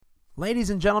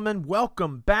Ladies and gentlemen,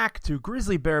 welcome back to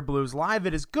Grizzly Bear Blues Live.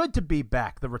 It is good to be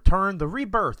back. The return, the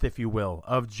rebirth, if you will,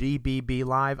 of GBB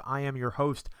Live. I am your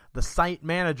host, the site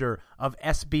manager of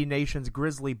SB Nation's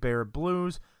Grizzly Bear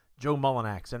Blues, Joe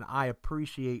Mullinax, and I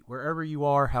appreciate wherever you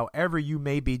are, however you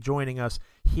may be joining us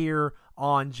here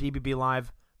on GBB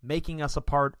Live. Making us a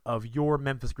part of your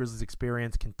Memphis Grizzlies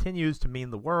experience continues to mean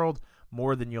the world,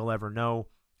 more than you'll ever know.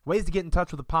 Ways to get in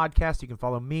touch with the podcast: you can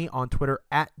follow me on Twitter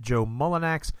at Joe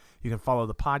Mullinax. You can follow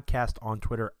the podcast on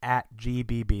Twitter at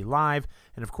GBB Live.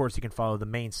 And, of course, you can follow the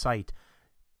main site,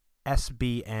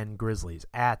 SBN Grizzlies,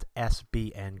 at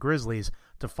SBN Grizzlies,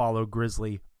 to follow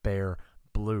Grizzly Bear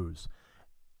Blues.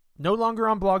 No longer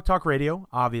on Blog Talk Radio,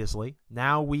 obviously.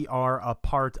 Now we are a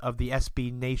part of the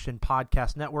SB Nation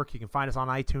Podcast Network. You can find us on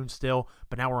iTunes still,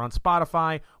 but now we're on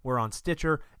Spotify, we're on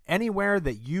Stitcher. Anywhere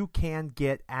that you can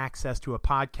get access to a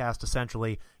podcast,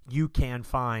 essentially, you can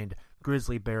find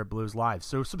Grizzly Bear Blues Live.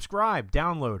 So subscribe,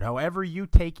 download, however you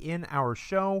take in our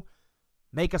show.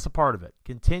 Make us a part of it.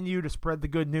 Continue to spread the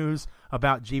good news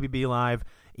about GBB Live.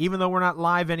 Even though we're not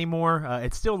live anymore,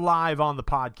 it's still live on the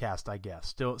podcast, I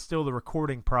guess. Still the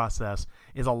recording process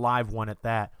is a live one at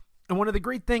that. And one of the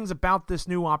great things about this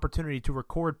new opportunity to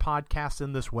record podcasts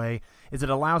in this way is it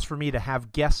allows for me to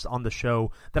have guests on the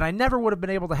show that I never would have been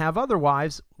able to have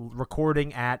otherwise,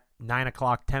 recording at 9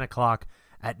 o'clock, 10 o'clock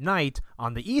at night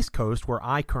on the East Coast, where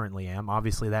I currently am.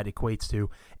 Obviously, that equates to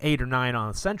 8 or 9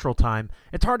 on Central Time.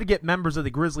 It's hard to get members of the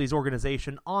Grizzlies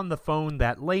organization on the phone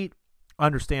that late,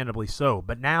 understandably so.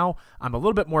 But now I'm a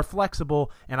little bit more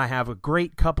flexible, and I have a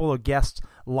great couple of guests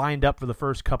lined up for the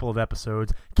first couple of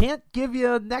episodes. Can't give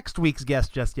you next week's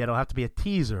guest just yet. It'll have to be a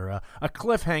teaser, a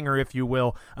cliffhanger, if you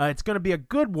will. It's going to be a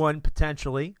good one,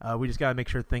 potentially. We just got to make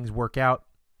sure things work out.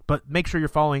 But make sure you're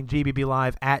following GBB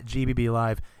Live at GBB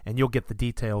Live, and you'll get the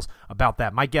details about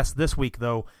that. My guest this week,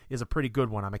 though, is a pretty good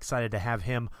one. I'm excited to have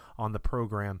him on the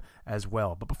program as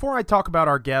well. But before I talk about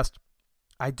our guest,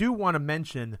 I do want to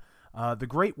mention the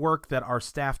great work that our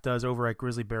staff does over at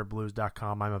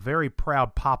grizzlybearblues.com. I'm a very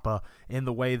proud papa in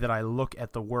the way that I look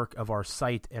at the work of our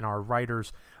site and our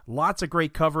writers. Lots of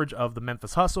great coverage of the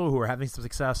Memphis Hustle, who are having some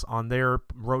success on their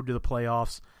road to the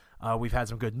playoffs. We've had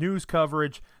some good news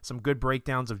coverage, some good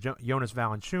breakdowns of Jonas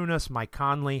Valanciunas, Mike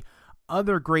Conley,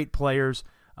 other great players.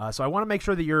 So I want to make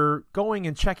sure that you're going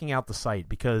and checking out the site,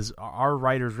 because our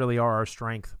writers really are our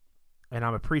strength. And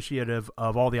I'm appreciative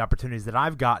of all the opportunities that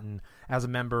I've gotten as a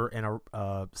member and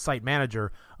a site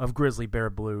manager of Grizzly Bear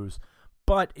Blues.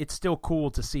 But it's still cool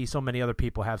to see so many other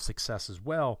people have success as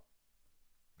well.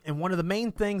 And one of the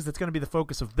main things that's going to be the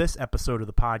focus of this episode of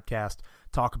the podcast,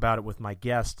 talk about it with my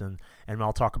guest, and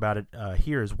I'll talk about it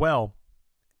here as well,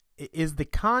 is the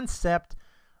concept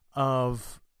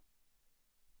of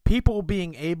people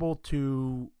being able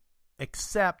to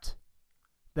accept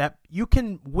that you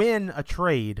can win a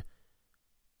trade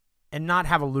and not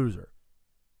have a loser.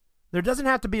 There doesn't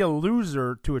have to be a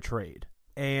loser to a trade.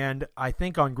 And I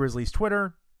think on Grizzlies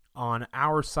Twitter, on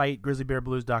our site,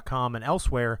 grizzlybearblues.com, and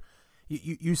elsewhere,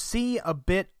 you see a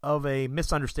bit of a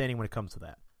misunderstanding when it comes to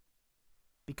that.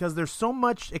 Because there's so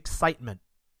much excitement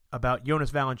about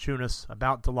Jonas Valanciunas,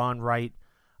 about DeLon Wright,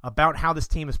 about how this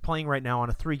team is playing right now on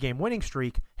a 3-game winning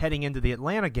streak heading into the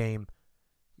Atlanta game.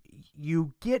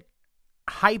 You get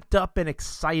hyped up and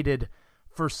excited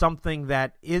for something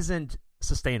that isn't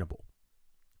sustainable.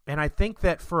 And I think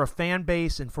that for a fan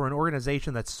base and for an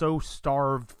organization that's so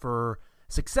starved for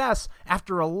success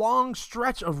after a long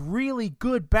stretch of really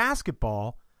good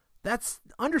basketball, that's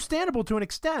understandable to an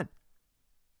extent.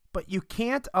 But you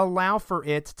can't allow for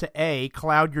it to, A,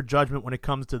 cloud your judgment when it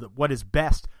comes to what is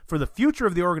best for the future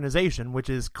of the organization, which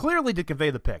is clearly to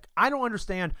convey the pick. I don't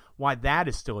understand why that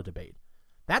is still a debate.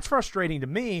 That's frustrating to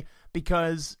me,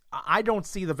 because I don't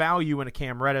see the value in a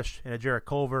Cam Reddish and a Jarrett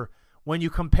Culver when you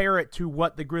compare it to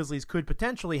what the Grizzlies could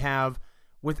potentially have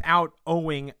without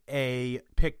owing a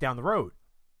pick down the road.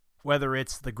 Whether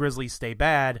it's the Grizzlies stay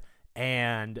bad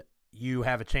and you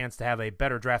have a chance to have a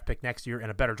better draft pick next year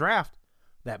and a better draft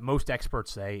that most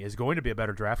experts say is going to be a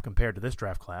better draft compared to this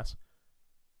draft class,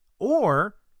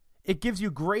 or it gives you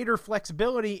greater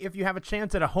flexibility if you have a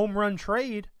chance at a home run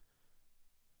trade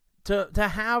to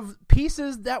have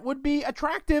pieces that would be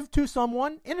attractive to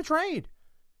someone in a trade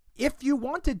if you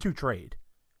wanted to trade.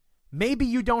 Maybe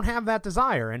you don't have that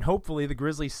desire, and hopefully the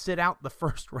Grizzlies sit out the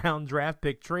first-round draft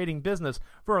pick trading business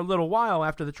for a little while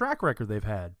after the track record they've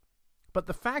had. But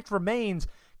the fact remains,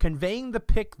 conveying the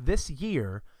pick this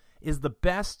year is the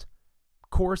best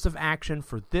course of action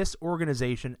for this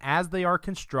organization as they are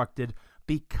constructed,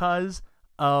 because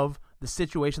of the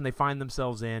situation they find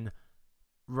themselves in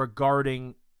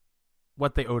regarding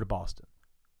what they owe to Boston.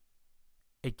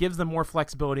 It gives them more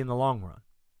flexibility in the long run.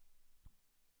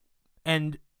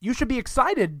 And you should be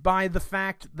excited by the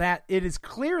fact that it is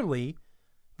clearly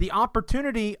the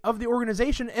opportunity of the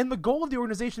organization and the goal of the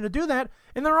organization to do that,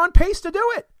 and they're on pace to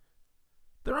do it.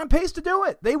 They're on pace to do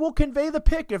it. They will convey the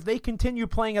pick if they continue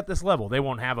playing at this level. They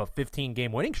won't have a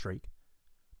 15-game winning streak,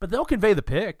 but they'll convey the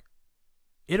pick.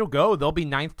 It'll go. They'll be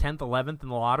 9th, 10th, 11th in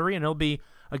the lottery, and it'll be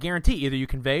a guarantee. Either you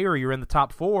convey or you're in the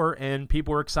top 4, and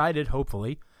people are excited,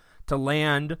 hopefully, to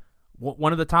land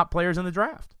one of the top players in the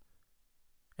draft.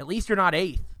 At least you're not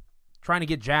 8th, trying to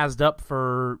get jazzed up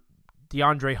for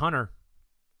DeAndre Hunter.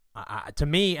 To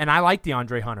me, and I like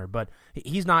DeAndre Hunter, but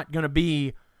he's not going to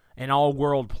be an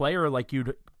all-world player like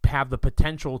you'd have the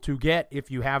potential to get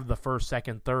if you have the 1st,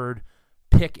 2nd, 3rd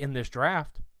pick in this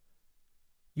draft.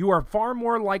 You are far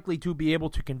more likely to be able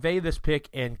to convey this pick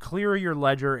and clear your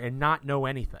ledger and not know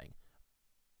anything,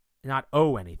 not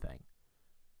owe anything.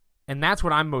 And that's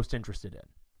what I'm most interested in.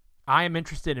 I am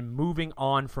interested in moving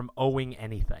on from owing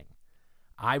anything.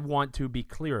 I want to be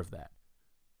clear of that.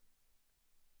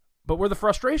 But where the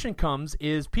frustration comes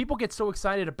is people get so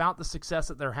excited about the success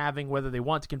that they're having, whether they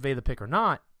want to convey the pick or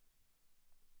not,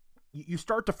 you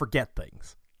start to forget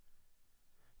things.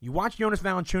 You watch Jonas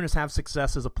Valanciunas have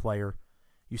success as a player.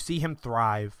 You see him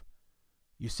thrive.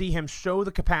 You see him show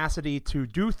the capacity to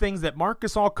do things that Marc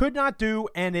Gasol could not do,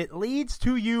 and it leads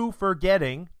to you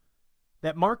forgetting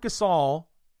that Marc Gasol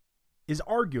is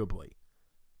arguably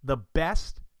the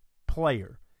best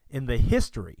player in the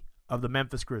history of the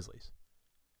Memphis Grizzlies.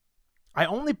 I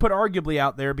only put arguably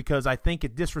out there because I think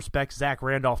it disrespects Zach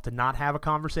Randolph to not have a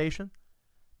conversation.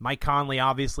 Mike Conley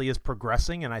obviously is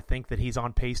progressing, and I think that he's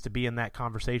on pace to be in that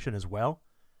conversation as well.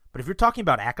 But if you're talking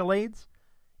about accolades,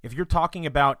 if you're talking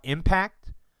about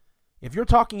impact, if you're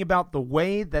talking about the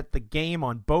way that the game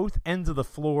on both ends of the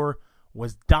floor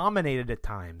was dominated at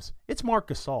times, it's Marc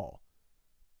Gasol.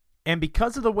 And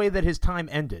because of the way that his time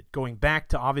ended, going back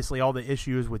to obviously all the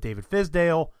issues with David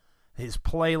Fizdale, his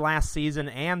play last season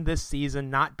and this season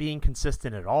not being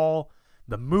consistent at all,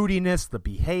 the moodiness, the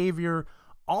behavior,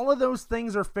 all of those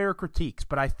things are fair critiques.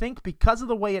 But I think because of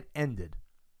the way it ended,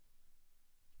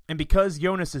 and because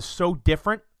Jonas is so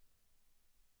different,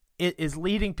 it is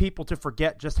leading people to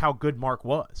forget just how good Marc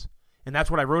was. And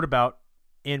that's what I wrote about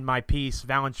in my piece,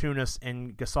 Valanciunas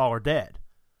and Gasol are dead,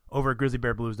 over at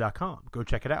grizzlybearblues.com. Go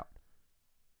check it out.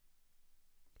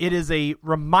 It is a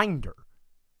reminder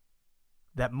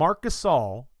that Marc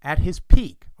Gasol, at his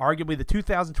peak, arguably the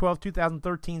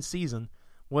 2012-2013 season,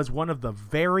 was one of the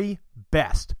very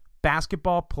best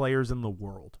basketball players in the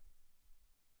world.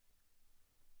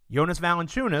 Jonas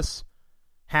Valanciunas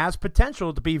has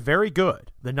potential to be very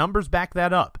good. The numbers back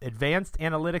that up. Advanced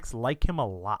analytics like him a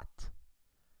lot.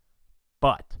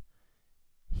 But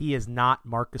he is not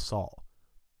Marc Gasol.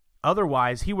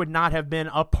 Otherwise, he would not have been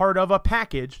a part of a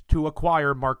package to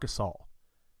acquire Marc Gasol.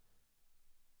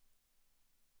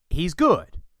 He's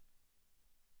good.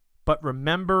 But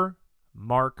remember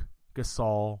Marc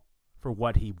Gasol for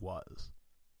what he was.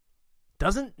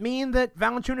 Doesn't mean that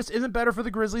Valanciunas isn't better for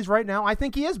the Grizzlies right now. I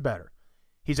think he is better.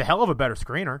 He's a hell of a better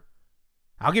screener.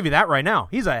 I'll give you that right now.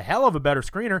 He's a hell of a better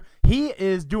screener. He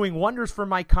is doing wonders for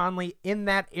Mike Conley in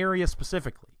that area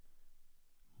specifically.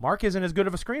 Marc isn't as good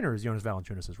of a screener as Jonas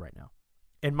Valanciunas is right now.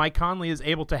 And Mike Conley is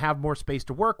able to have more space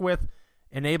to work with,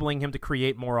 enabling him to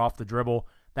create more off the dribble.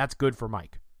 That's good for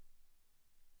Mike.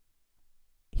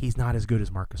 He's not as good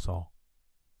as Marc Gasol.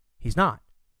 He's not.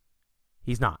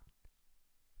 He's not.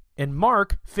 And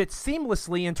Marc fits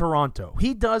seamlessly in Toronto.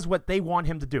 He does what they want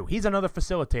him to do. He's another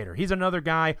facilitator. He's another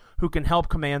guy who can help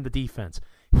command the defense.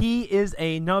 He is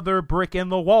another brick in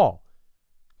the wall.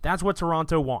 That's what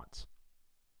Toronto wants.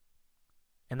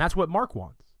 And that's what Marc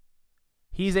wants.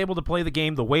 He's able to play the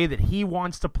game the way that he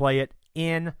wants to play it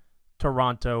in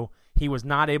Toronto. He was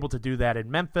not able to do that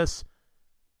in Memphis.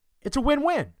 It's a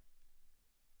win-win.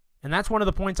 And that's one of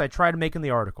the points I try to make in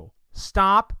the article.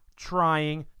 Stop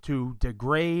trying to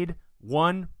degrade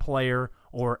one player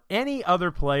or any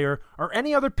other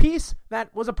piece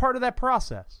that was a part of that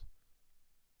process.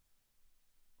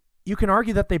 You can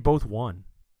argue that they both won.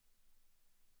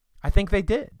 I think they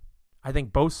did. I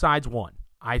think both sides won.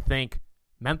 I think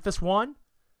Memphis won.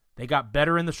 They got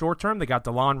better in the short term. They got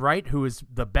DeLon Wright, who is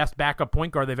the best backup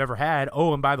point guard they've ever had.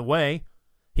 Oh, and by the way,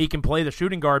 he can play the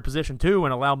shooting guard position too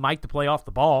and allow Mike to play off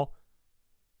the ball.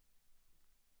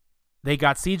 They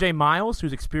got C.J. Miles,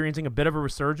 who's experiencing a bit of a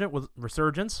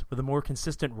resurgence with a more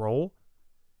consistent role.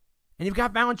 And you've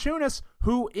got Valanciunas,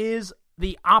 who is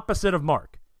the opposite of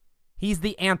Marc. He's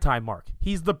the anti-Marc.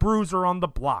 He's the bruiser on the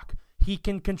block. He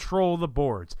can control the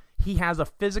boards. He has a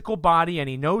physical body, and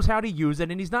he knows how to use it,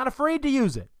 and he's not afraid to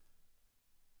use it.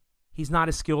 he's not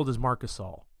as skilled as Marc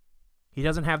Gasol. He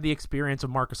doesn't have the experience of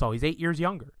Marc Gasol. He's 8 years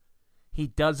younger. He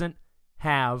doesn't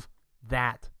have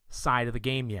that side of the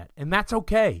game yet, and that's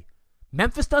okay.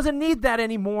 Memphis doesn't need that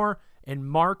anymore, and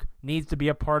Marc needs to be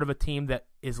a part of a team that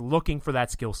is looking for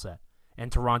that skill set,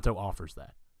 and Toronto offers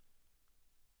that.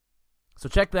 So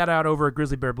check that out over at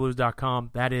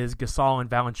grizzlybearblues.com. That is Gasol and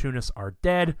Valanciunas are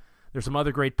dead. There's some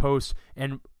other great posts,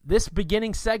 and this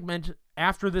beginning segment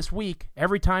after this week,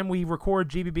 every time we record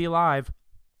GBB Live,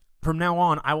 from now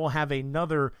on, I will have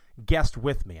another guest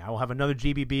with me. I will have another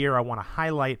GBBer. I want to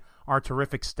highlight our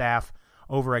terrific staff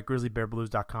over at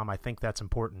grizzlybearblues.com. I think that's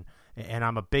important, and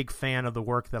I'm a big fan of the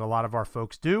work that a lot of our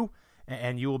folks do,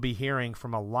 and you will be hearing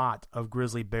from a lot of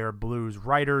Grizzly Bear Blues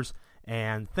writers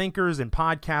and thinkers and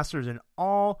podcasters and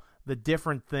all the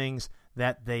different things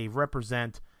that they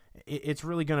represent. It's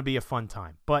really going to be a fun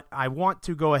time. But I want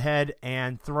to go ahead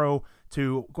and throw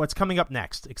to what's coming up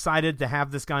next. Excited to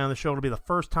have this guy on the show. It'll be the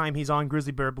first time he's on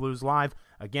Grizzly Bear Blues Live.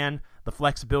 Again, the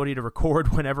flexibility to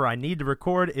record whenever I need to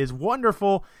record is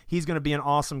wonderful. He's going to be an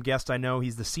awesome guest, I know.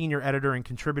 He's the senior editor and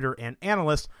contributor and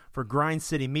analyst for Grind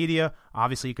City Media.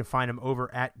 Obviously, you can find him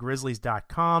over at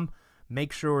grizzlies.com.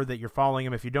 Make sure that you're following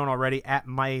him, if you don't already, at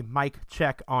my Mike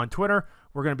Check on Twitter.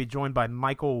 We're going to be joined by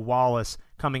Michael Wallace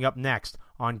coming up next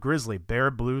on Grizzly Bear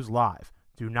Blues Live.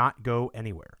 Do not go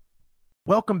anywhere.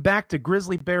 Welcome back to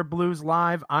Grizzly Bear Blues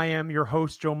Live. I am your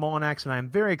host, Joe Mullinax, and I am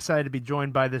very excited to be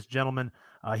joined by this gentleman.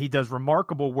 He does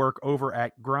remarkable work over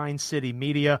at Grind City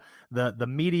Media, the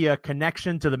media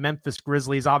connection to the Memphis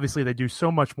Grizzlies. Obviously, they do so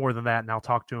much more than that, and I'll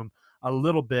talk to him a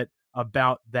little bit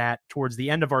about that towards the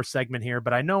end of our segment here.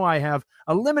 But I know I have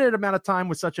a limited amount of time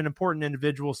with such an important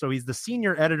individual, so he's the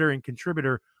senior editor and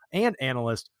contributor and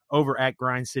analyst over at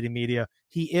Grind City Media.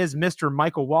 He is Mr.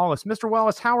 Michael Wallace. Mr.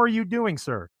 Wallace, how are you doing,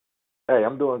 sir? Hey,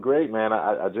 I'm doing great, man.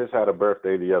 I just had a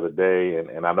birthday the other day,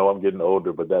 and I know I'm getting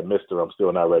older, but that mister, I'm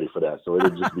still not ready for that. So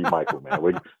it'll just be Michael, man.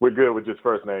 We're good with just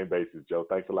first name basis, Joe.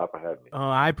 Thanks a lot for having me. Oh,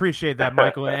 I appreciate that,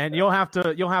 Michael. And you'll have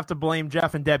to blame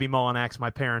Jeff and Debbie Mullinax,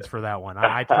 my parents, for that one.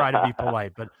 I try to be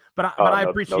polite, but I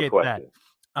appreciate that.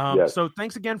 Yes. So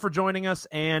thanks again for joining us,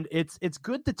 and it's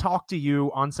good to talk to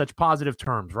you on such positive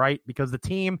terms, right? Because the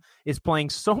team is playing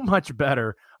so much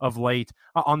better of late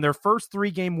on their first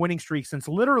 3-game winning streak since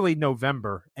literally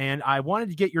November, and I wanted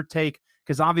to get your take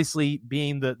because obviously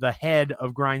being the head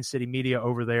of Grind City Media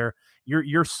over there,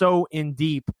 you're so in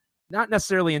deep, not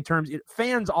necessarily in terms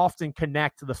fans often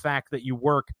connect to the fact that you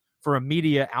work for a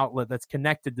media outlet that's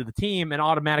connected to the team and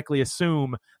automatically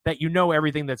assume that you know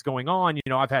everything that's going on. You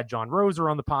know, I've had John Roser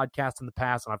on the podcast in the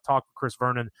past, and I've talked with Chris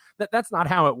Vernon. That's not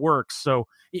how it works. So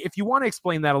if you want to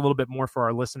explain that a little bit more for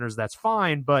our listeners, that's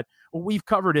fine, but we've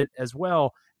covered it as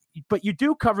well. But you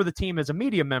do cover the team as a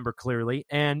media member, clearly,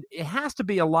 and it has to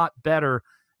be a lot better.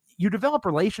 You develop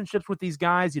relationships with these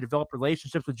guys. You develop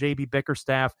relationships with JB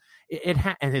Bickerstaff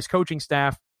and his coaching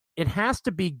staff. It has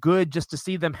to be good just to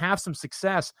see them have some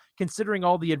success, considering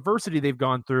all the adversity they've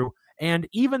gone through. And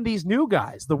even these new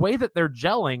guys, the way that they're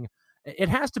gelling, it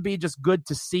has to be just good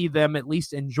to see them at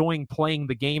least enjoying playing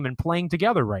the game and playing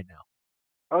together right now.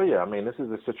 Oh, yeah. I mean, this is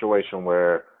a situation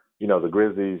where, you know, the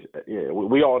Grizzlies,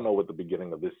 we all know what the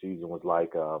beginning of this season was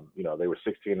like. You know, they were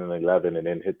 16-11 and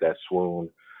then hit that swoon.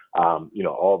 You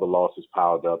know, all the losses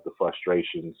piled up, the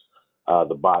frustrations,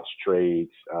 the botched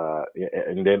trades,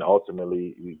 and then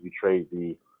ultimately you trade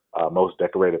the most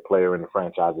decorated player in the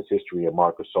franchise's history in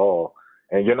Marc Gasol,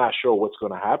 and you're not sure what's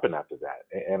going to happen after that.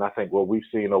 And I think what we've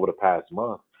seen over the past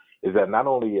month is that not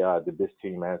only did this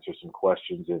team answer some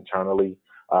questions internally,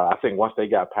 I think once they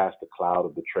got past the cloud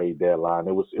of the trade deadline,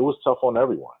 it was tough on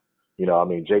everyone. You know, I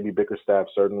mean, JB Bickerstaff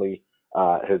certainly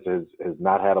has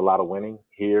not had a lot of winning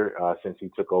here since he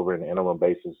took over in an interim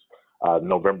basis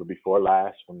November before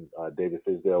last when David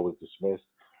Fizdale was dismissed.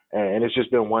 And it's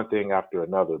just been one thing after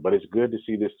another. But it's good to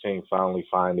see this team finally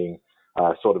finding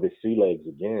sort of its sea legs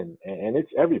again. And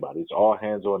it's everybody. It's all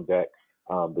hands on deck.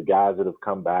 The guys that have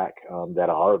come back that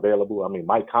are available. I mean,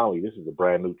 Mike Conley, this is a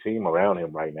brand new team around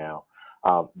him right now.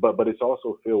 But it's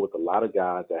also filled with a lot of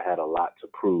guys that had a lot to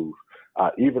prove.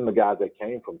 Even the guys that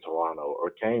came from Toronto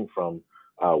or came from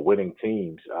winning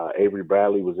teams. Avery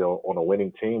Bradley was on a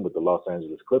winning team with the Los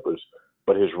Angeles Clippers,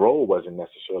 but his role wasn't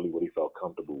necessarily what he felt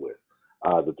comfortable with.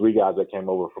 The 3 guys that came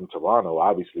over from Toronto,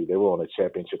 obviously they were on a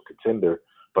championship contender,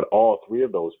 but all 3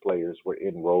 of those players were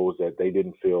in roles that they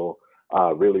didn't feel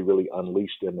really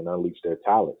unleashed them and unleashed their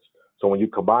talents. So when you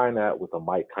combine that with a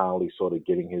Mike Conley sort of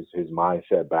getting his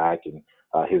mindset back and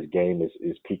his game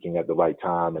is peaking at the right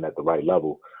time and at the right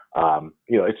level,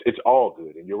 you know, it's all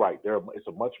good. And you're right. It's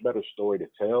a much better story to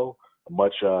tell, a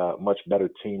much better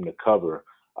team to cover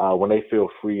when they feel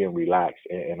free and relaxed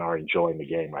and are enjoying the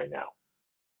game right now.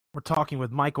 We're talking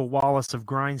with Michael Wallace of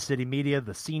Grind City Media,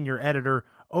 the senior editor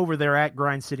over there at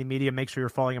Grind City Media. Make sure you're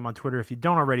following him on Twitter if you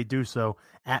don't already do so,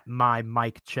 at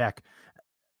MyMikeCheck.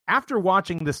 After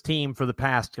watching this team for the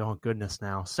past,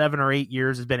 7 or 8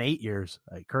 years, it's been 8 years,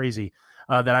 crazy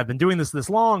that I've been doing this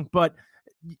long, but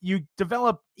you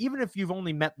develop, even if you've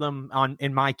only met them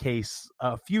in my case,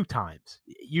 a few times,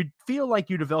 you feel like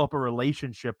you develop a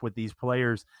relationship with these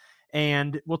players.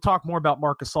 And we'll talk more about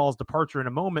Marc Gasol's departure in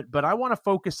a moment, but I want to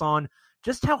focus on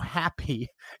just how happy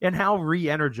and how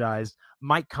re-energized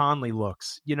Mike Conley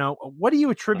looks. What do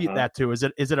you attribute that to? Is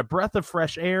it a breath of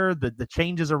fresh air, the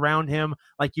changes around him,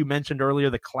 like you mentioned earlier,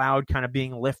 the cloud kind of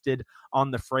being lifted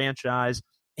on the franchise?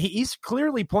 He's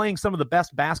clearly playing some of the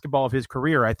best basketball of his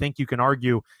career. I think you can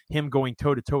argue him going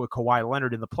toe-to-toe with Kawhi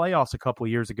Leonard in the playoffs a couple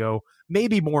of years ago,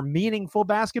 maybe more meaningful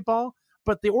basketball,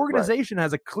 but the organization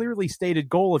has a clearly stated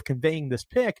goal of conveying this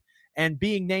pick and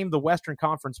being named the Western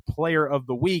Conference Player of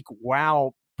the Week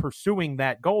while pursuing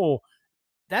that goal.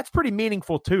 That's pretty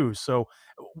meaningful too. So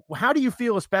how do you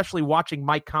feel, especially watching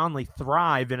Mike Conley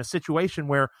thrive in a situation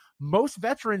where most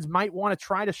veterans might want to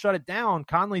try to shut it down?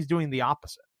 Conley's doing the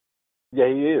opposite. Yeah,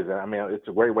 he is. I mean, it's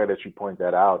a great way that you point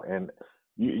that out. And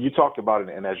you talked about it,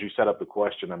 and as you set up the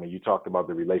question, I mean, you talked about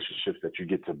the relationships that you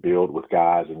get to build with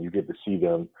guys, and you get to see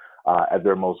them at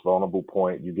their most vulnerable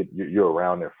point. You're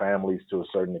around their families to a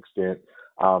certain extent.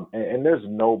 And there's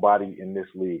nobody in this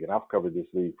league, and I've covered this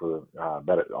league for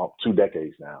better 2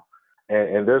 decades now,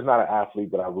 and there's not an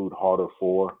athlete that I root harder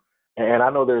for. And I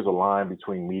know there's a line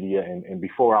between media and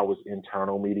before I was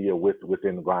internal media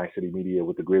within the Grind City Media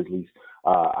with the Grizzlies,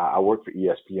 I worked for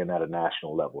ESPN at a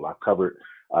national level. I covered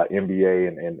NBA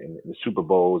and the Super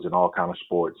Bowls and all kind of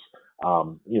sports,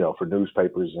 for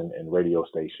newspapers and radio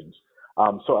stations.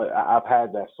 So I've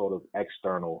had that sort of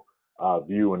external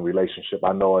view and relationship.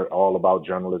 I know all about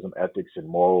journalism, ethics, and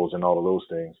morals and all of those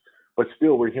things, but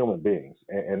still we're human beings.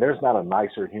 And there's not a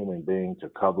nicer human being to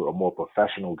cover, a more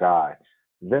professional guy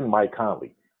than Mike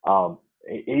Conley.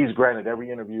 He's granted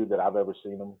every interview that I've ever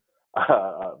seen him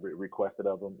requested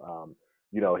of him.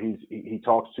 He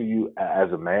talks to you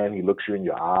as a man. He looks you in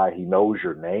your eye. He knows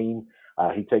your name.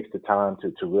 He takes the time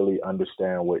to really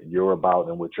understand what you're about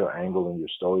and what your angle and your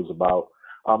story's about.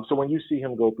 So when you see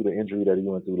him go through the injury that he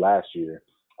went through last year,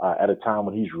 at a time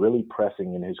when he's really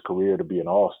pressing in his career to be an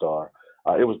all-star,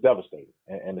 it was devastating.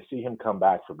 And to see him come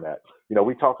back from that,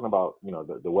 we're talking about,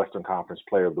 the Western Conference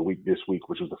Player of the Week this week,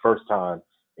 which was the first time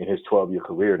in his 12-year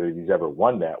career that he's ever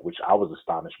won that, which I was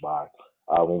astonished by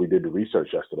when we did the research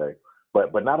yesterday.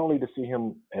 But not only to see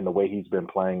him and the way he's been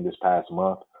playing this past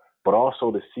month, but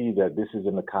also to see that this is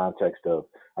in the context of,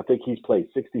 I think he's played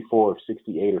 64 of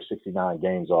 68 or 69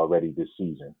 games already this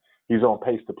season. He's on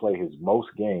pace to play his most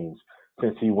games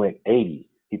since he went 80.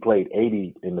 He played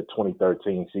 80 in the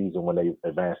 2013 season when they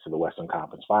advanced to the Western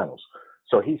Conference Finals.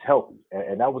 So he's healthy.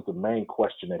 And that was the main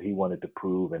question that he wanted to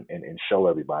prove and show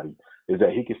everybody, is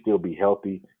that he can still be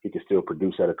healthy. He can still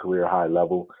produce at a career high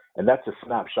level. And that's a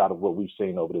snapshot of what we've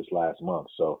seen over this last month.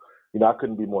 So, I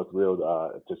couldn't be more thrilled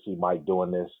to see Mike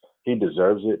doing this. He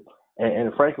deserves it.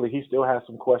 And frankly, he still has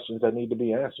some questions that need to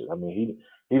be answered. I mean,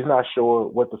 he's not sure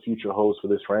what the future holds for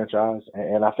this franchise.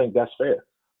 And I think that's fair.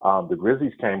 The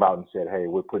Grizzlies came out and said, hey,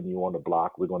 we're putting you on the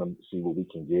block. We're going to see what we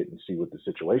can get and see what the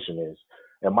situation is.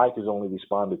 And Mike has only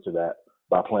responded to that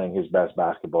by playing his best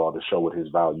basketball to show what his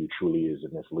value truly is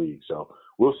in this league. So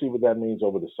we'll see what that means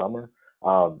over the summer.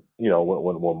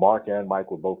 When Mark and Mike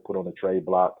were both put on the trade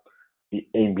block,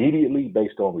 immediately,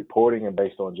 based on reporting and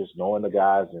based on just knowing the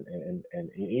guys and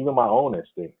even my own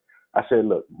instinct, I said,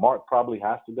 look, Mark probably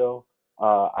has to go.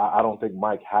 I don't think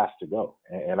Mike has to go.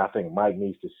 And I think Mike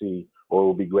needs to see, or it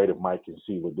would be great if Mike can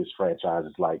see what this franchise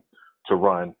is like to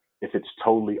run if it's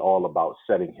totally all about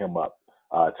setting him up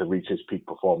to reach his peak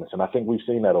performance. And I think we've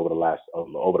seen that over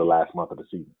the last month of the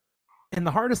season. And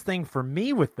the hardest thing for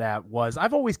me with that was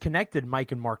I've always connected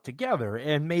Mike and Mark together,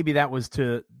 and maybe that was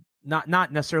to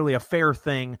not necessarily a fair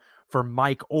thing for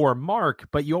Mike or Mark,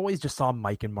 but you always just saw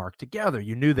Mike and Mark together.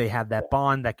 You knew they had that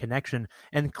bond, that connection,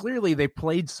 and clearly they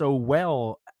played so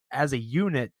well as a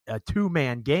unit, a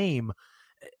two-man game.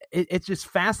 It's just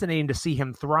fascinating to see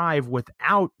him thrive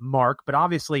without Mark, but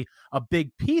obviously a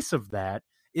big piece of that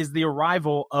is the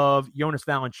arrival of Jonas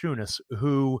Valanciunas,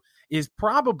 who is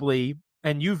probably,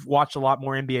 and you've watched a lot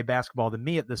more NBA basketball than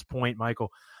me at this point, Michael,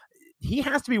 he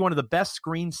has to be one of the best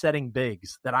screen-setting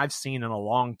bigs that I've seen in a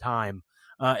long time,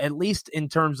 at least in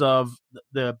terms of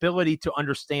the ability to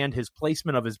understand his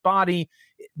placement of his body.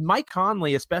 Mike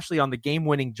Conley, especially on the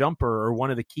game-winning jumper or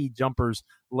one of the key jumpers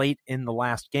late in the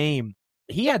last game,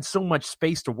 he had so much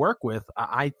space to work with.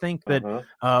 I think that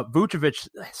Vucevic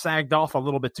sagged off a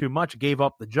little bit too much, gave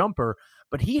up the jumper,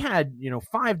 but he had,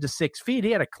 5 to 6 feet.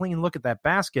 He had a clean look at that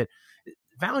basket.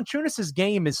 Valanciunas'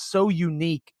 game is so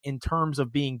unique in terms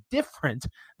of being different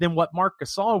than what Marc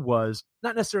Gasol was,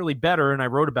 not necessarily better, and I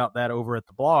wrote about that over at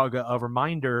the blog, a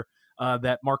reminder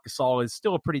that Marc Gasol is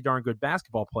still a pretty darn good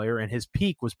basketball player, and his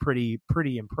peak was pretty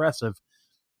impressive.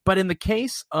 But in the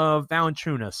case of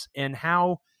Valanciunas and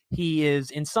how he is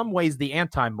in some ways the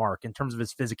anti-Marc in terms of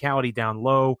his physicality down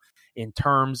low, in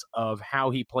terms of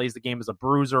how he plays the game as a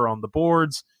bruiser on the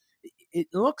boards, it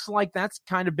looks like that's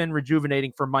kind of been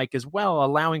rejuvenating for Mike as well,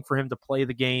 allowing for him to play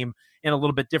the game in a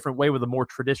little bit different way with a more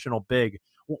traditional big.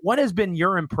 What has been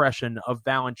your impression of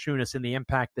Valanciunas and the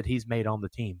impact that he's made on the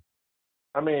team?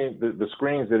 I mean, the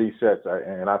screens that he sets,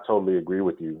 and I totally agree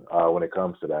with you when it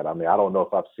comes to that. I mean, I don't know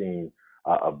if I've seen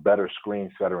a better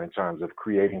screen setter in terms of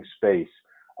creating space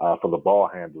for the ball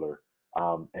handler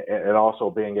and also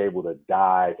being able to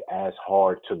dive as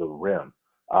hard to the rim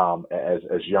as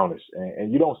Jonas.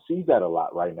 And you don't see that a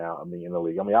lot right now, I mean, in the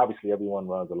league. I mean, obviously everyone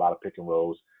runs a lot of pick and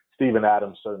rolls. Steven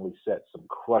Adams certainly set some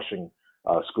crushing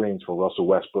screens for Russell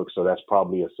Westbrook, so that's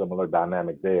probably a similar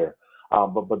dynamic there.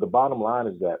 But the bottom line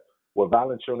is that what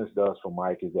Valanciunas does for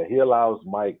Mike is that he allows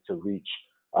Mike to reach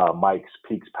Mike's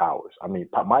peak powers. I mean,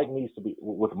 Mike needs to be,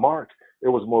 with Marc, it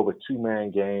was more of a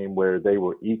two-man game where they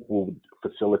were equal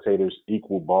facilitators,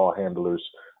 equal ball handlers.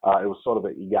 It was sort of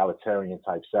an egalitarian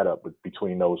type setup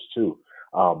between those two.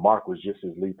 Marc was just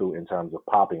as lethal in terms of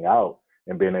popping out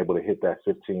and being able to hit that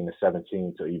 15 to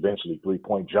 17 to eventually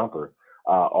three-point jumper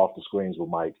off the screens with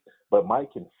Mike. But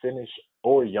Mike can finish,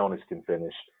 or Jonas can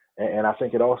finish. And I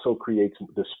think it also creates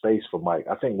the space for Mike.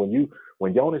 I think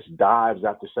when Jonas dives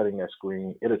after setting that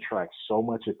screen, it attracts so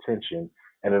much attention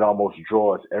and it almost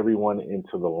draws everyone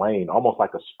into the lane, almost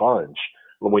like a sponge.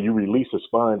 When you release a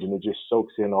sponge and it just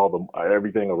soaks in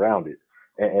everything around it.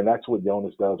 And that's what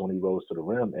Jonas does when he rolls to the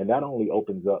rim. And that only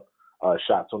opens up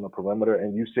shots on the perimeter.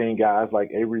 And you've seen guys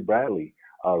like Avery Bradley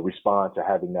respond to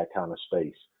having that kind of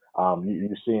space.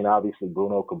 You've seen, obviously,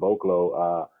 Bruno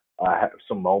Caboclo have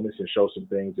some moments and show some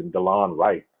things, and DeLon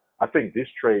Wright. I think this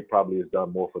trade probably has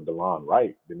done more for DeLon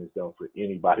Wright than it's done for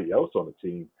anybody else on the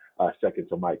team, second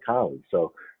to Mike Conley.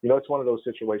 So, it's one of those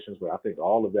situations where I think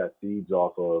all of that feeds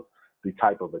off of the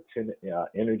type of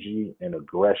energy and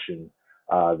aggression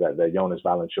that Jonas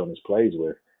Valanciunas plays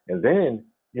with. And then,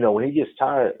 when he gets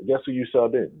tired, guess who you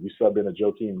sub in? You sub in a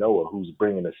Joakim Noah, who's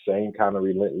bringing the same kind of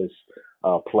relentless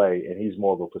play, and he's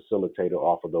more of a facilitator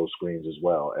off of those screens as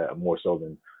well, more so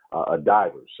than a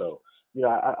diver. So,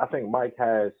 I think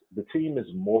the team is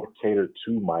more catered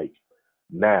to Mike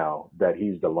now that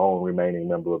he's the lone remaining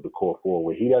member of the core four,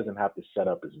 where he doesn't have to set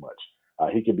up as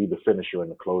much. He can be the finisher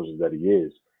and the closer that he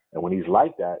is. And when he's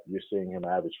like that, you're seeing him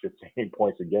average 15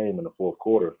 points a game in the fourth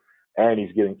quarter, and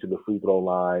he's getting to the free throw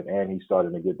line, and he's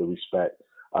starting to get the respect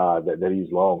that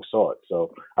he's long sought.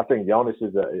 So I think Jonas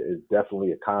is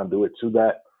definitely a conduit to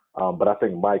that. But I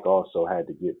think Mike also had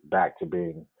to get back to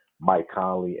being Mike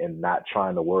Conley and not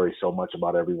trying to worry so much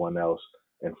about everyone else,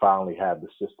 and finally have the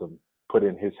system put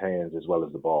in his hands as well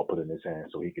as the ball put in his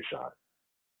hands so he could shine.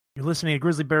 You're listening to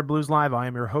Grizzly Bear Blues Live. I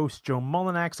am your host, Joe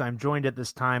Mullinax. I'm joined at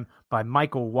this time by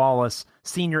Michael Wallace,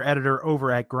 senior editor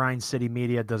over at Grind City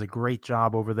Media. Does a great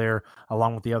job over there,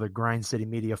 along with the other Grind City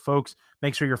Media folks.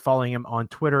 Make sure you're following him on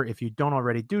Twitter if you don't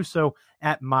already do so,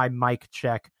 at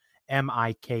MyMikeCheck,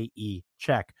 MIKE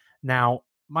Check. Now,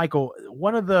 Michael,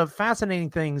 one of the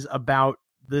fascinating things about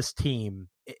this team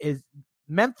is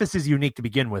Memphis is unique to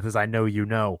begin with, as I know you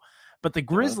know. But the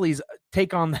Grizzlies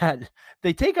take on that.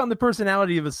 They take on the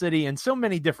personality of a city in so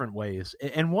many different ways.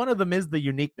 And one of them is the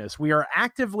uniqueness. We are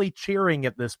actively cheering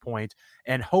at this point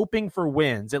and hoping for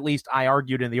wins. At least I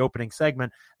argued in the opening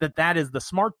segment that is the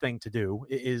smart thing to do,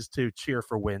 is to cheer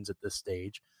for wins at this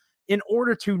stage in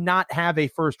order to not have a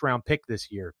first round pick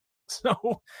this year.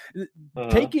 So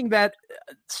taking that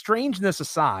strangeness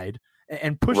aside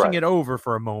and pushing it over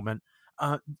for a moment,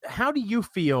 how do you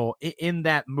feel in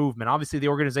that movement? Obviously, the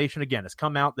organization, again, has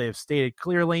come out. They have stated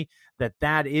clearly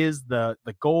that is the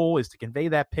goal, is to convey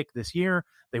that pick this year.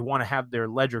 They want to have their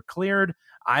ledger cleared.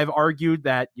 I've argued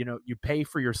that, you pay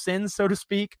for your sins, so to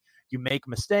speak. You make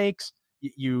mistakes.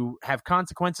 You have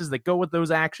consequences that go with those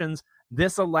actions.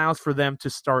 This allows for them to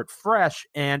start fresh.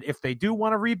 And if they do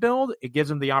want to rebuild, it gives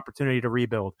them the opportunity to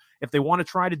rebuild. If they want to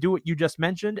try to do what you just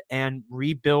mentioned and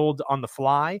rebuild on the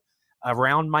fly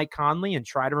around Mike Conley and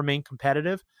try to remain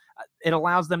competitive, it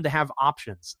allows them to have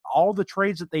options. All the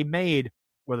trades that they made,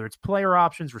 whether it's player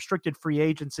options, restricted free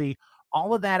agency,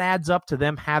 all of that adds up to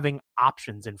them having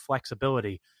options and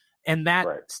flexibility. And that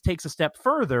takes a step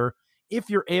further if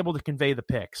you're able to convey the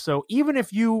pick. So even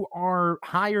if you are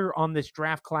higher on this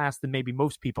draft class than maybe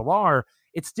most people are,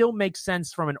 it still makes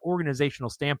sense from an organizational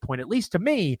standpoint, at least to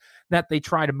me, that they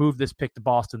try to move this pick to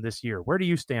Boston this year. Where do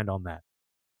you stand on that?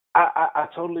 I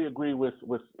totally agree with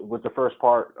the first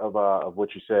part of what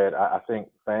you said. I think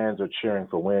fans are cheering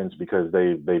for wins because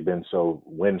they've been so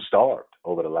win starved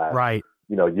over the last right.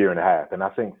 Year and a half. And I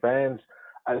think fans,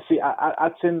 I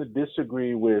tend to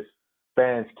disagree with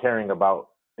fans caring about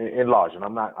in large. And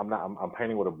I'm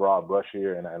painting with a broad brush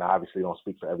here, and I obviously don't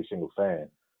speak for every single fan.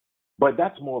 But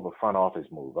that's more of a front office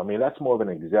move. I mean, that's more of an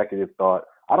executive thought.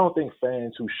 I don't think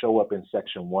fans who show up in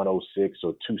section 106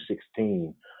 or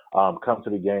 216 come to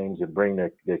the games and bring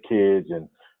their kids and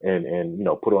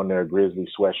put on their Grizzly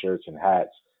sweatshirts and hats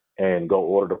and go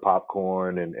order the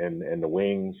popcorn and the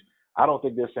wings. I don't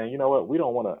think they're saying, you know what, we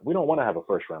don't want to have a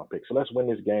first round pick, so let's win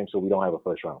this game so we don't have a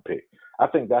first round pick. I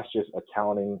think that's just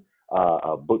accounting,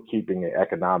 bookkeeping, and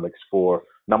economics for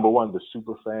number one, the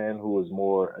super fan who is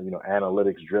more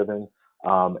analytics driven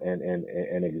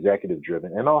and executive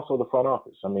driven, and also the front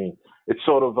office. I mean, it's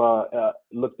sort of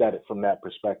looked at it from that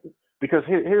perspective. Because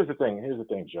here's the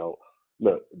thing, Joe.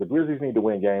 Look, the Grizzlies need to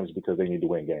win games because they need to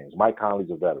win games. Mike Conley's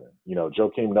a veteran.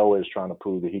 Joakim Noah is trying to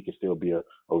prove that he can still be a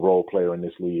role player in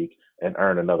this league and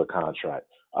earn another contract.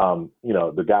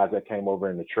 The guys that came over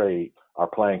in the trade are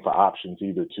playing for options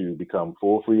either to become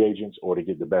full free agents or to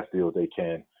get the best deals they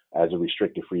can as a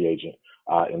restricted free agent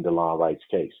in DeLon Wright's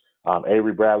case.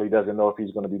 Avery Bradley doesn't know if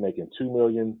he's going to be making $2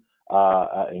 million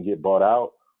and get bought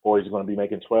out, or he's going to be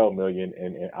making $12 million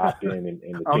and opt in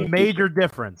the a major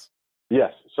difference.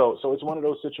 Yes. So it's one of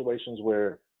those situations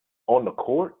where on the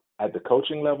court, at the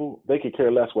coaching level, they could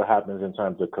care less what happens in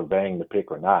terms of conveying the pick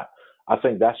or not. I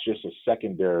think that's just a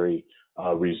secondary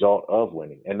result of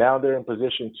winning. And now they're in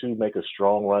position to make a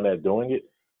strong run at doing it.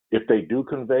 If they do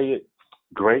convey it,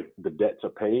 great. The debts are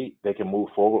paid. They can move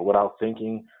forward without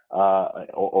thinking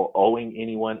or owing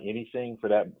anyone anything for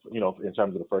that, in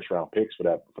terms of the first round picks for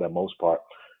that most part.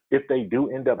 If they do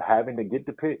end up having to get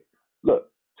the pick, look,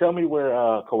 tell me where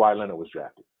Kawhi Leonard was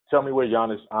drafted. Tell me where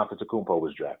Giannis Antetokounmpo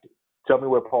was drafted. Tell me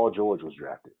where Paul George was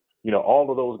drafted.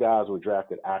 All of those guys were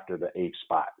drafted after the 8th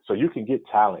spot. So you can get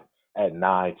talent at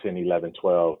 9, 10, 11,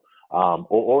 12,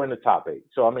 or in the top 8.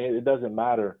 So, I mean, it doesn't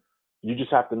matter. You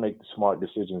just have to make the smart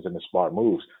decisions and the smart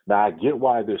moves. Now, I get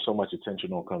why there's so much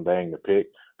attention on conveying the pick,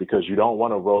 because you don't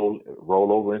want to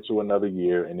roll over into another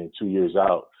year, and then 2 years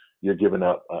out, you're giving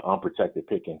up an unprotected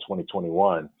pick in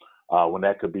 2021 when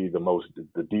that could be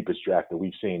the deepest draft that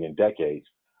we've seen in decades.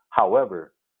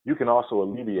 However, you can also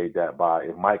alleviate that by,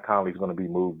 if Mike Conley's going to be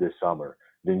moved this summer,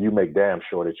 then you make damn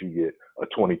sure that you get a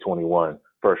 2021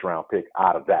 first round pick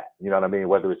out of that. You know what I mean?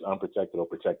 Whether it's unprotected or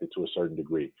protected to a certain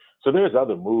degree. So there's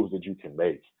other moves that you can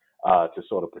make to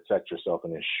sort of protect yourself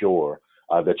and ensure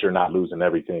that you're not losing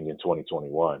everything in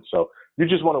 2021. So you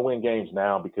just want to win games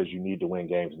now because you need to win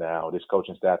games now. This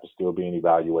coaching staff is still being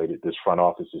evaluated. This front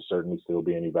office is certainly still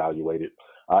being evaluated.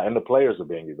 And the players are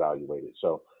being evaluated.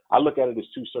 So I look at it as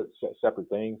two separate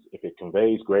things. If it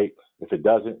conveys, great. If it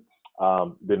doesn't,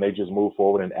 then they just move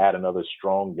forward and add another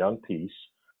strong young piece,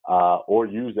 or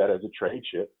use that as a trade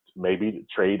chip, maybe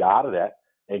trade out of that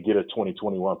and get a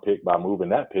 2021 pick by moving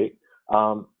that pick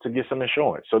to get some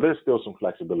insurance. So there's still some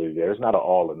flexibility there. It's not an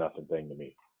all or nothing thing to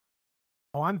me.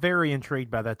 Oh, I'm very intrigued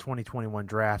by that 2021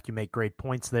 draft. You make great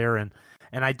points there, and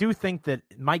I do think that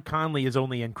Mike Conley is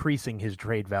only increasing his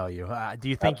trade value. Do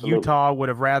you think Absolutely. Utah would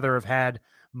have rather have had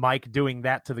Mike doing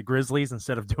that to the Grizzlies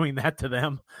instead of doing that to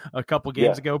them a couple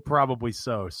games ago? Probably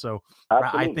so. So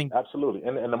absolutely. I think absolutely,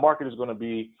 and the market is going to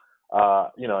be,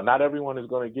 not everyone is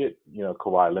going to get,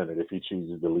 Kawhi Leonard if he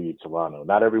chooses to leave Toronto.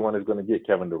 Not everyone is going to get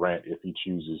Kevin Durant if he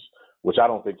chooses, which I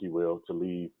don't think he will, to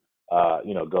leave.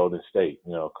 Golden State.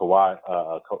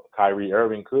 Kyrie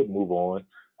Irving could move on,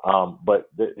 but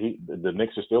the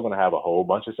Knicks are still going to have a whole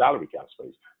bunch of salary cap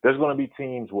space. There's going to be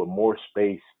teams with more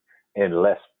space and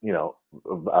less,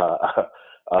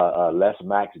 less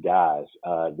max guys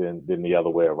than the other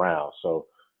way around. So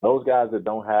those guys that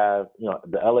don't have,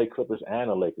 the LA Clippers and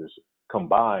the Lakers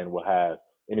combined will have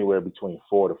anywhere between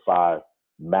 4 to 5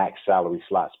 max salary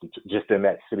slots just in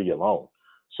that city alone.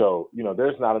 So,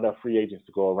 there's not enough free agents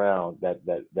to go around that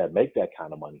make that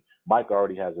kind of money. Mike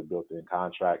already has a built-in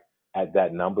contract at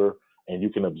that number, and you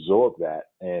can absorb that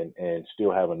and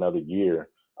still have another year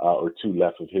or two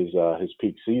left of his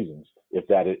peak seasons if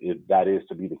that is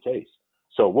to be the case.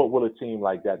 So what will a team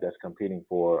like that that's competing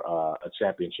for a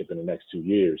championship in the next 2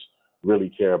 years really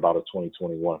care about a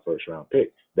 2021 first-round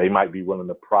pick? They might be willing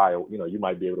to you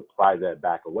might be able to pry that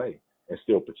back away and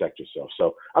still protect yourself.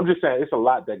 So I'm just saying it's a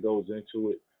lot that goes into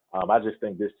it. I just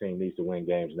think this team needs to win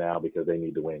games now because they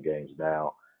need to win games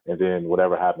now. And then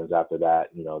whatever happens after that,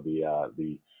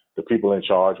 the people in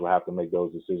charge will have to make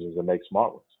those decisions and make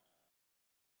smart ones.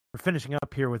 We're finishing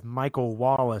up here with Michael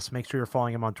Wallace. Make sure you're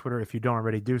following him on Twitter if you don't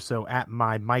already do so, at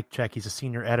 @MyMikeCheck. He's a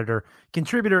senior editor,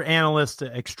 contributor, analyst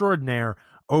extraordinaire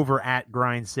over at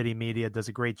Grind City Media. Does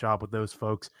a great job with those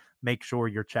folks. Make sure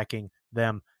you're checking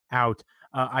them out.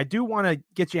 I do want to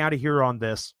get you out of here on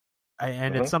this,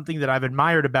 and it's something that I've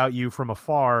admired about you from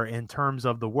afar in terms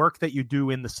of the work that you do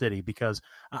in the city, because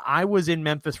I was in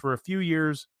Memphis for a few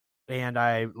years, and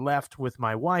I left with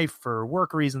my wife for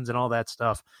work reasons and all that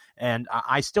stuff. And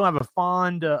I still have a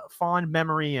fond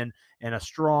memory and a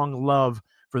strong love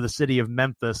for the city of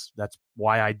Memphis. That's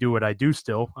why I do what I do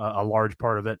still, a large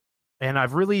part of it. And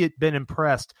I've really been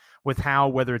impressed with how,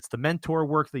 whether it's the mentor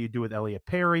work that you do with Elliot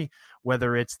Perry,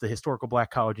 whether it's the Historical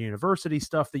Black College and University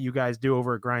stuff that you guys do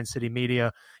over at Grind City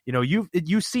Media,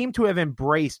 you seem to have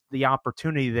embraced the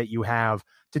opportunity that you have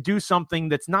to do something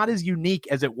that's not as unique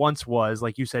as it once was,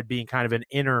 like you said, being kind of an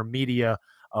inner media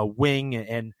wing.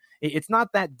 And it's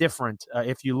not that different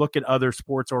if you look at other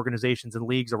sports organizations and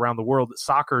leagues around the world.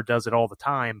 Soccer does it all the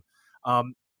time.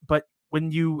 But when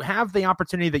you have the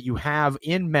opportunity that you have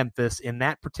in Memphis, in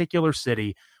that particular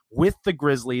city, with the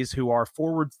Grizzlies, who are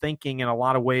forward-thinking in a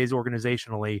lot of ways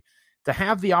organizationally, to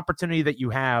have the opportunity that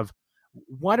you have,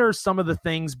 what are some of the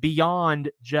things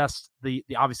beyond just the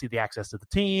obviously the access to the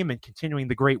team and continuing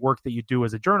the great work that you do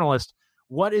as a journalist?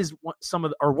 What are some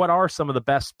of the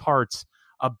best parts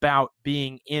about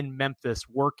being in Memphis,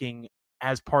 working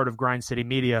as part of Grind City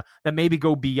Media, that maybe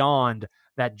go beyond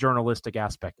that journalistic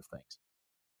aspect of things?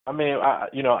 I mean,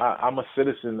 I'm a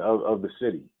citizen of the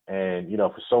city, and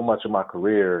for so much of my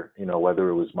career, whether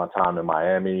it was my time in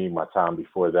Miami, my time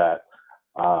before that,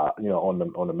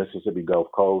 on the Mississippi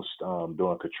Gulf Coast,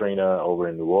 during Katrina over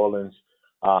in New Orleans,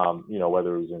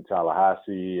 whether it was in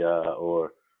Tallahassee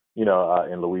or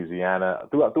in Louisiana,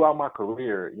 throughout my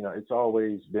career, it's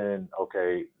always been,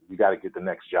 okay, you got to get the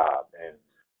next job, and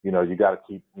you got to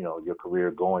keep your career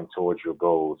going towards your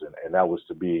goals, and that was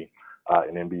to be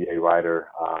an NBA writer,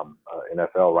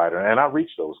 NFL writer, and I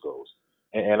reached those goals.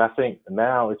 And I think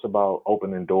now it's about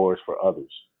opening doors for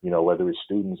others, whether it's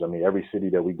students. I mean, every city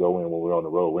that we go in when we're on the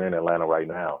road, we're in Atlanta right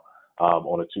now,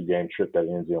 on a 2-game trip that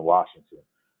ends in Washington,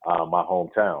 my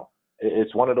hometown.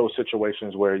 It's one of those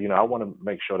situations where, I want to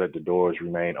make sure that the doors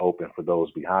remain open for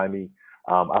those behind me.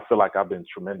 I feel like I've been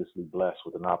tremendously blessed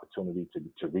with an opportunity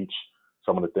to reach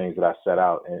some of the things that I set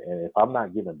out. And if I'm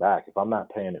not giving back, if I'm not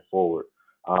paying it forward,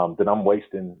 then I'm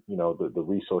wasting, the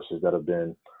resources that have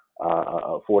been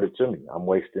afforded to me. I'm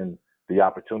wasting the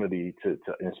opportunity to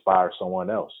inspire someone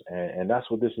else. And that's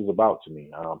what this is about to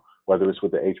me. Whether it's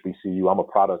with the HBCU, I'm a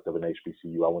product of an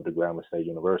HBCU. I went to Grambling State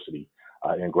University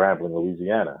in Grambling,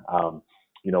 Louisiana.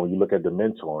 When you look at the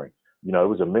mentoring, it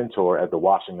was a mentor at the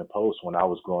Washington Post when I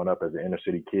was growing up as an inner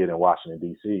city kid in Washington,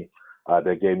 D.C.,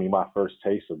 that gave me my first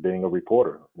taste of being a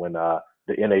reporter when the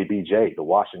NABJ, the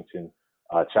Washington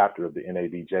chapter of the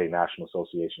NABJ, National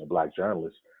Association of Black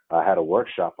Journalists, had a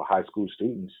workshop for high school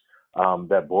students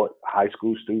that brought high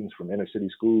school students from inner city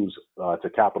schools to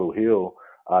Capitol Hill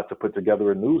to put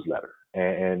together a newsletter.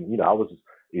 And I was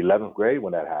 11th grade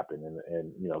when that happened.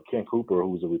 And Ken Cooper, who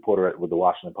was a reporter with the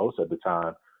Washington Post at the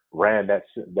time, ran that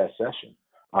session.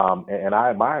 And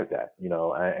I admired that,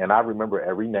 and I remember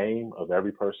every name of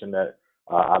every person that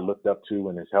I looked up to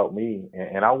and has helped me.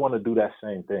 And I want to do that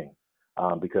same thing.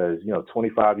 Because,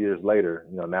 25 years later,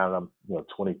 now I'm,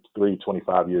 23,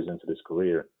 25 years into this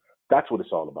career, that's what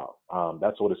it's all about.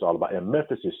 That's what it's all about. And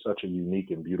Memphis is such a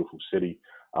unique and beautiful city.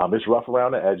 It's rough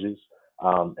around the edges,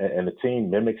 and the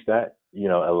team mimics that.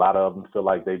 A lot of them feel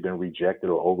like they've been rejected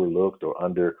or overlooked or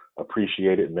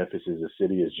underappreciated. Memphis is a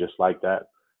city is just like that.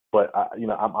 But,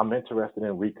 I'm interested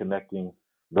in reconnecting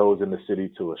those in the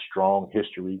city to a strong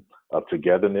history of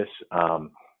togetherness, a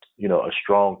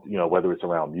strong, whether it's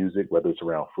around music, whether it's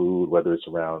around food, whether it's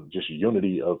around just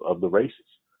unity of the races,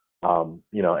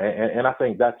 and I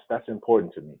think that's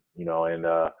important to me, and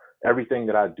everything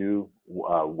that I do,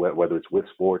 whether it's with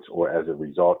sports or as a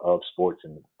result of sports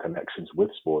and connections with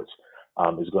sports,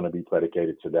 is going to be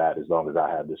predicated to that as long as I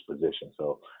have this position.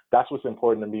 So that's what's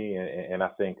important to me, and I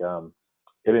think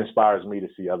it inspires me to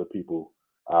see other people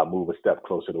move a step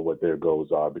closer to what their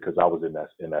goals are, because I was in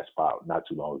that spot not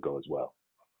too long ago as well.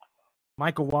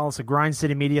 Michael Wallace of Grind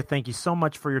City Media, thank you so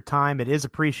much for your time. It is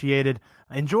appreciated.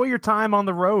 Enjoy your time on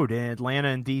the road in Atlanta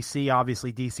and D.C.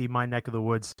 Obviously, D.C., my neck of the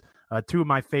woods, two of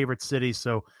my favorite cities.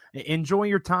 So enjoy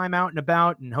your time out and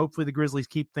about, and hopefully the Grizzlies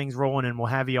keep things rolling, and we'll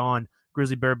have you on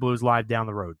Grizzly Bear Blues Live down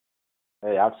the road.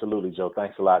 Hey, absolutely, Joe.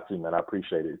 Thanks a lot, too, man. I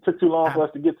appreciate it. It took too long for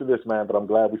us to get to this, man, but I'm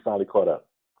glad we finally caught up.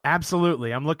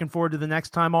 Absolutely. I'm looking forward to the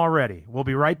next time already. We'll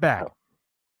be right back.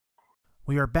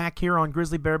 We are back here on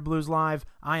Grizzly Bear Blues Live.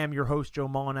 I am your host, Joe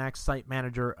Mullinax, site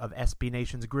manager of SB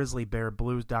Nation's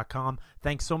GrizzlyBearBlues.com.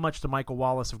 Thanks so much to Michael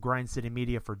Wallace of Grind City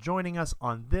Media for joining us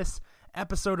on this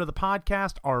episode of the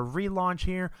podcast, our relaunch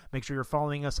here. Make sure you're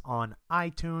following us on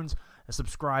iTunes,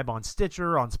 subscribe on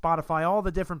Stitcher, on Spotify, all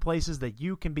the different places that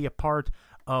you can be a part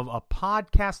of a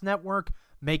podcast network.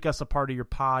 Make us a part of your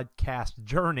podcast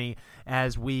journey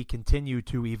as we continue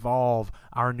to evolve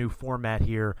our new format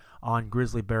here on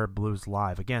Grizzly Bear Blues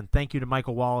Live. Again, thank you to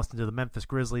Michael Wallace and to the Memphis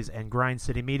Grizzlies and Grind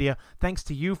City Media. Thanks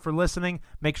to you for listening.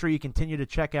 Make sure you continue to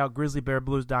check out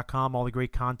GrizzlyBearBlues.com, all the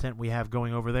great content we have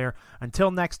going over there.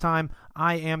 Until next time,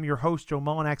 I am your host, Joe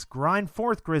Mullinax. Grind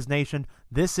forth, Grizz Nation.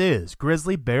 This is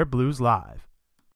Grizzly Bear Blues Live.